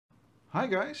Hi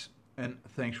guys, and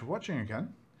thanks for watching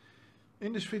again.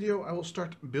 In this video I will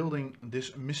start building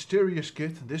this mysterious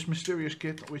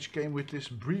kit which came with this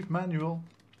brief manual,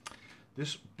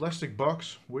 this plastic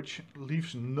box which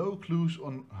leaves no clues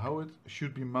on how it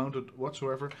should be mounted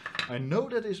whatsoever. I know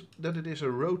that it is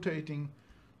a rotating,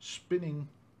 spinning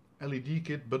LED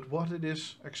kit, but what it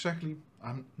is exactly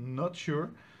I'm not sure.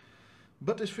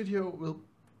 But this video will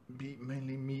be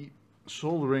mainly me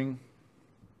soldering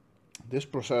this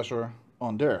processor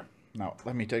on there. Now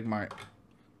let me take my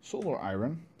solder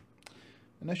iron,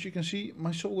 and as you can see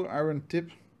my solder iron tip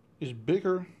is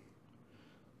bigger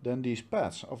than these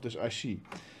pads of this IC,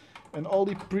 and all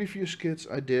the previous kits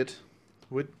I did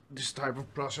with this type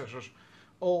of processors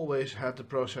always had the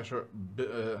processor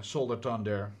soldered on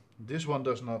there. This one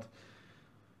does not,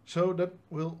 so that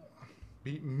will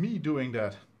be me doing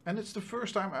that. And it's the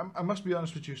first time, I must be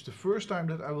honest with you, it's the first time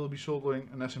that I will be soldering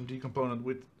an SMD component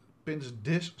with pins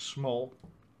this small.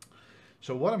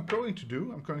 So what I'm going to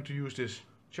do, I'm going to use this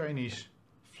Chinese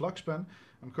flux pen.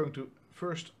 I'm going to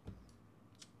first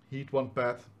heat one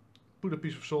pad, put a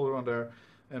piece of solder on there,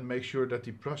 and make sure that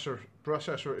the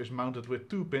processor is mounted with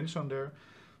 2 pins on there.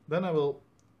 Then I will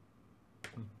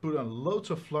put on loads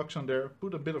of flux on there,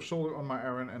 put a bit of solder on my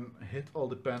iron, and hit all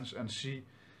the pins and see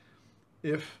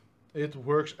if it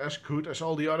works as good as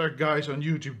all the other guys on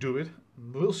YouTube do it.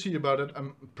 We'll see about it.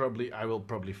 I will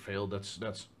probably fail.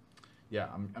 Yeah,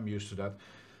 I'm used to that.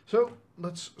 So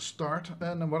let's start.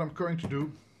 And what I'm going to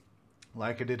do,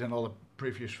 like I did in all the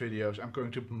previous videos, I'm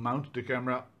going to mount the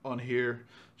camera on here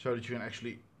so that you can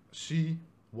actually see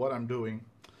what I'm doing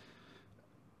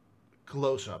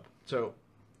close up. So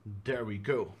there we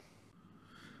go.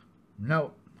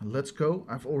 Now let's go.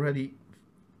 I've already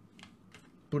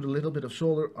put a little bit of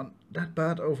solder on that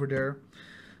pad over there,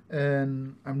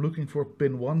 and I'm looking for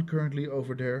pin 1 currently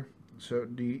over there. So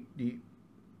the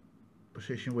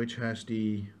position which has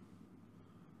the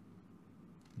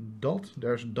dot,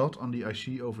 there's a dot on the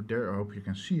IC over there. I hope you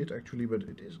can see it actually, but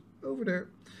it is over there,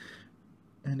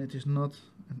 and it is not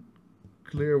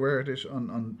clear where it is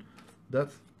on that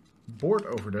board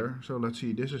over there. So let's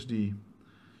see, this is the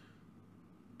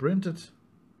printed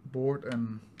board,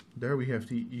 and there we have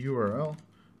the URL.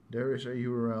 There is a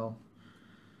URL,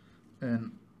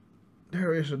 and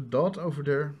there is a dot over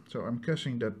there. So I'm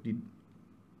guessing that the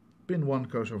pin 1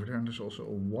 goes over there, and there's also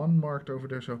a 1 marked over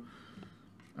there. So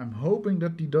I'm hoping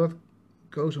that the dot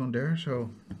goes on there.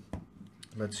 So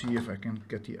let's see if I can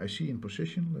get the IC in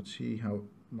position. Let's see how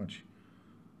much.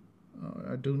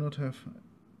 I do not have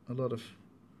a lot of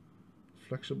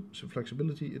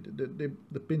flexibility.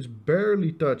 The pins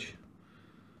barely touch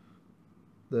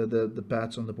the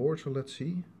pads on the board. So let's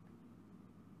see.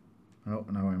 Oh,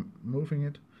 now I'm moving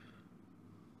it.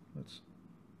 Let's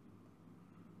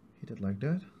hit it like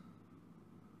that.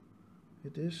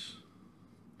 It is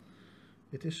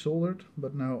soldered,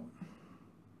 but now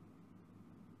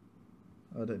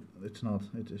it's not.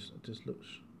 It is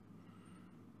loose.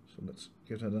 So let's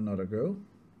give that another go.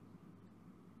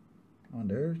 On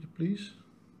there, please.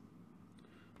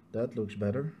 That looks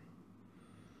better.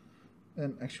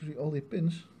 And actually, all the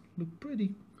pins look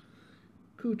pretty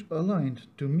good aligned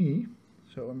to me.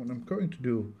 So what I'm going to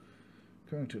do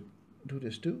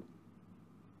this too.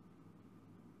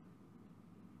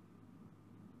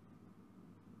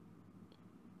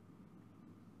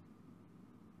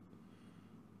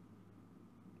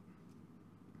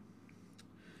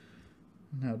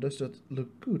 Now, does that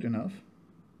look good enough?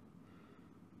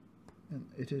 And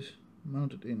it is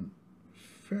mounted in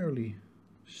fairly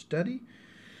steady.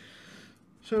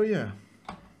 So yeah,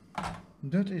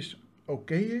 that is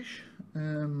okay-ish.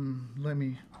 Let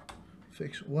me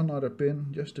fix one other pin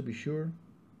just to be sure.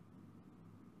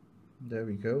 There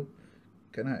we go.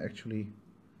 Can I actually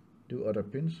do other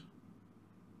pins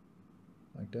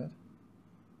like that?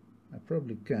 I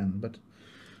probably can, but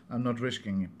I'm not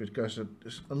risking it because it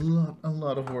is a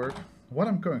lot of work. What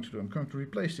I'm going to do, I'm going to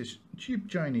replace this cheap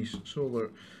Chinese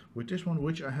solder with this one,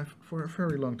 which I have for a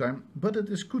very long time, but it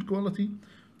is good quality.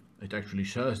 It actually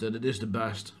says that it is the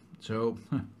best, so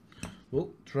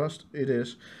well, trust it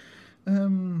is.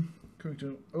 Going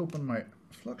to open my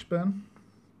flux pen,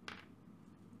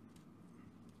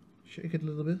 shake it a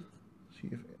little bit, see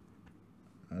if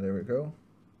there we go.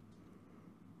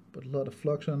 Put a lot of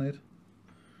flux on it.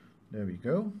 There we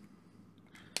go.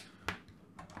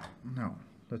 Now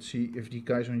let's see if the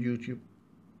guys on YouTube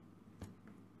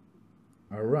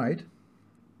are right.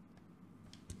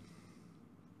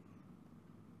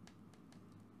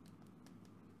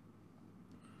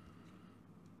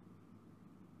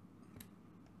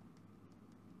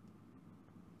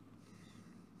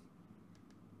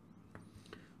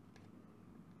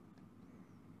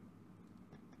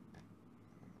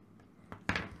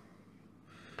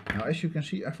 Now, as you can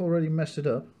see, I've already messed it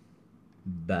up.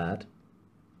 Bad.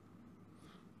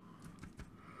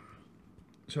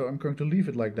 So I'm going to leave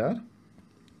it like that.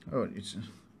 Oh, it's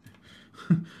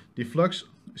the flux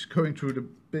is going through the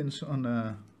pins on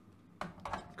of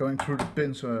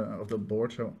the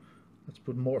board. So let's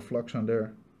put more flux on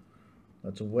there.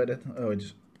 Let's wet it. Oh,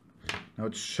 now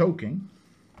it's soaking.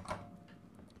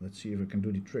 Let's see if we can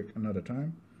do the trick another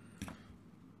time.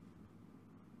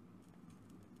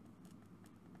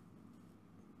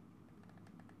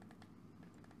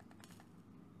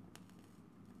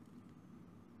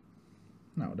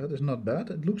 Now that is not bad.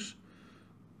 It looks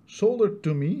soldered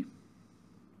to me.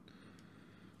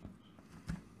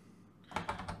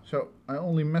 So I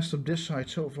only messed up this side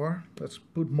so far. Let's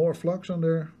put more flux on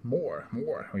there. More.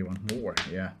 We want more,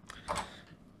 yeah.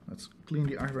 Let's clean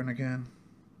the iron again.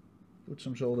 Put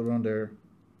some solder on there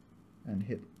and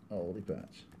hit all the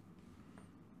pads.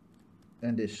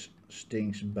 And this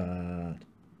stinks bad.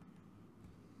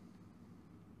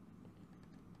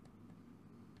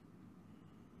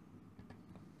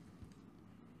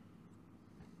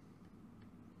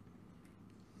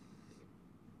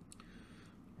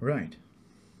 Right.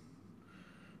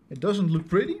 It doesn't look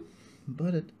pretty,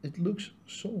 but it looks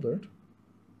soldered.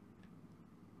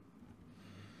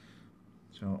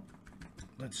 So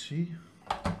let's see.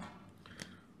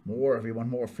 We want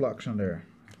more flux on there.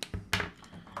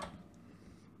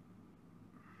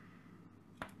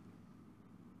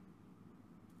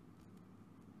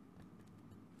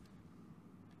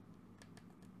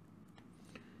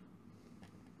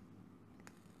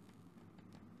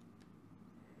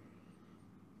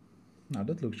 Now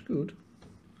that looks good.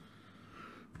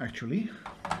 Actually,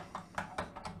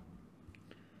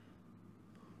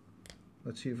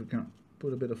 let's see if we can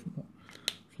put a bit of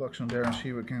flux on there and see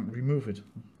if we can remove it.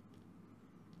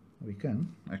 We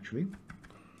can, actually.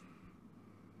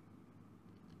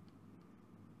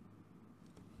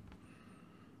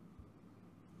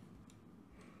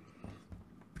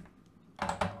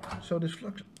 So this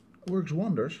flux works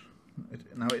wonders.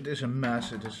 Now it is a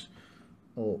mess, it is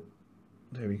all,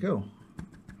 there we go.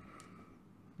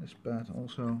 This pad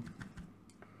also.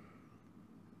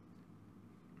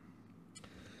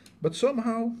 But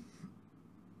somehow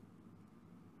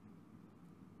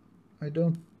I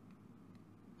don't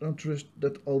trust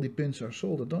that all the pins are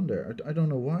soldered on there. I don't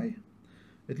know why.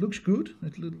 It looks good.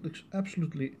 It looks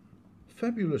absolutely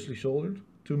fabulously soldered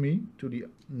to me, to the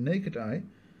naked eye.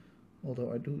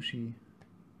 Although I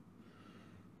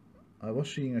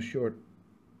was seeing a short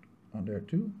on there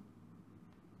too.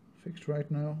 Fixed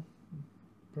right now.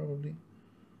 Probably.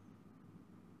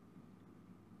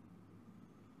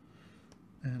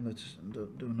 And let's do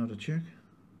another check.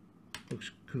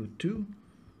 Looks good too.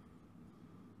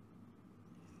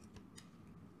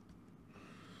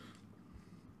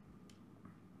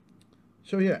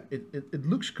 So yeah, it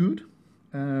looks good.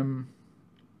 So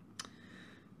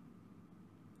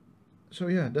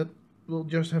yeah, that we'll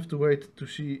just have to wait to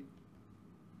see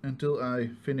until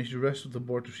I finish the rest of the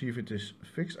board to see if it is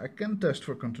fixed. I can test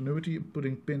for continuity,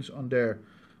 putting pins on there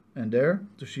and there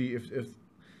to see if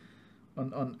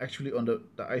actually on the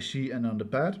IC and on the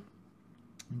pad.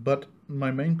 But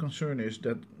my main concern is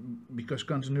that because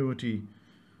continuity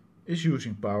is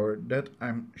using power, that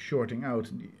I'm shorting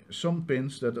out some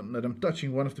pins, that I'm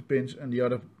touching one of the pins and the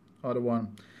other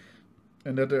one,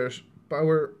 and that there's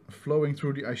power flowing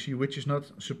through the IC which is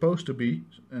not supposed to be,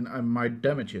 and I might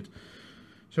damage it.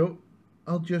 So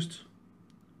I'm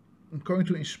going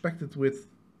to inspect it with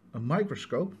a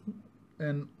microscope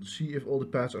and see if all the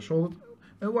pads are soldered.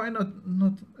 And why not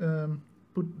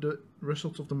put the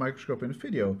results of the microscope in the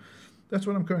video? That's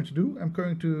what I'm going to do. I'm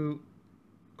going to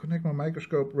connect my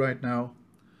microscope right now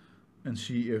and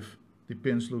see if the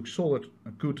pins look solid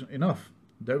good enough.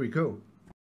 There we go.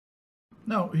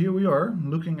 Now here we are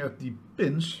looking at the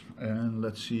pins, and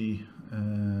let's see.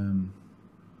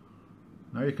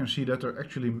 Now you can see that they're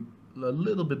actually a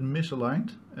little bit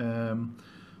misaligned.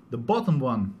 The bottom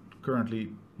one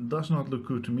currently does not look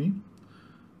good to me.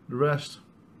 The rest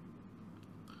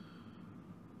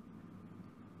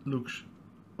looks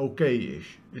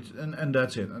okay-ish. And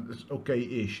that's it. It's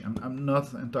okay-ish. I'm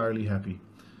not entirely happy.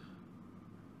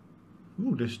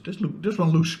 Ooh, this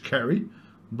one looks scary,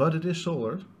 but it is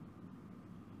soldered.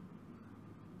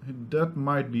 That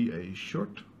might be a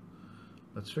short.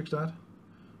 Let's fix that.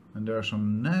 And there's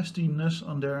some nastiness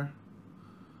on there.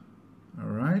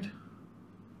 Alright.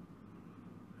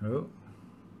 Oh.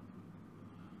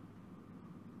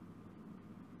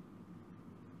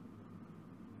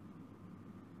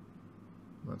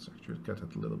 Let's actually get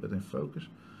it a little bit in focus.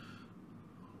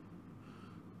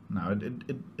 Now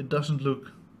it doesn't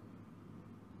look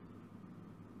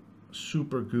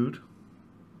super good.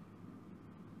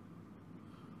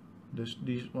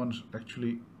 These ones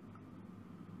actually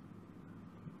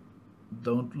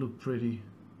don't look pretty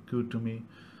good to me,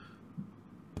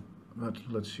 but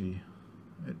let's see.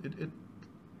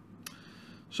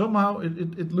 Somehow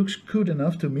it looks good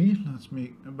enough to me.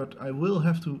 But I will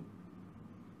have to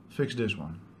fix this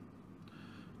one.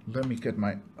 Let me get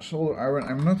my solder iron.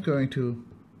 I'm not going to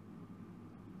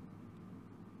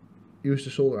use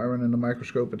the solder iron and the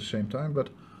microscope at the same time, but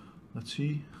let's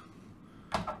see.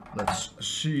 Let's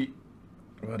see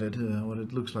what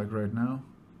it looks like right now.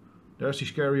 There's the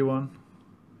scary one,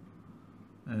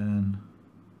 and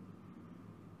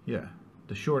yeah,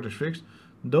 the short is fixed.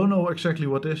 Don't know exactly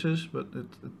what this is, but it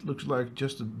looks like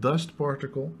just a dust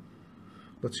particle.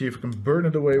 Let's see if I can burn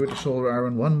it away with the solder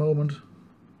iron. One moment.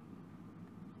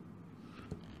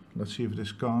 Let's see if it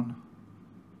is gone.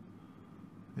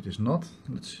 It is not.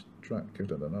 Let's try, give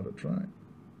that another try.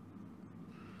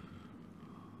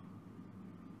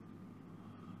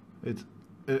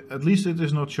 At least it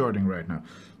is not shorting right now.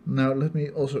 Now let me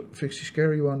also fix the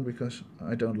scary one, because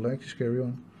I don't like the scary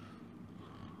one.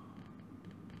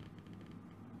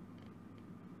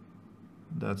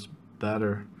 That's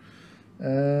better.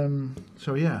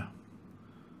 So yeah,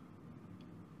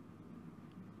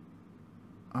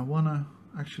 I wanna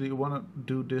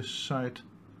do this side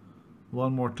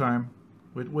one more time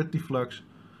with the flux,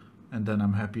 and then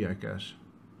I'm happy, I guess.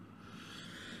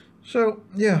 So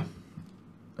yeah,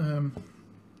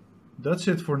 that's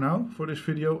it for now for this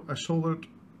video. I soldered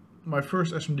my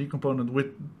first SMD component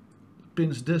with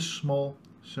pins this small.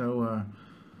 So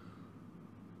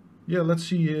yeah, let's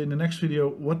see in the next video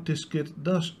what this kit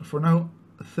does. For now,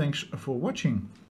 thanks for watching.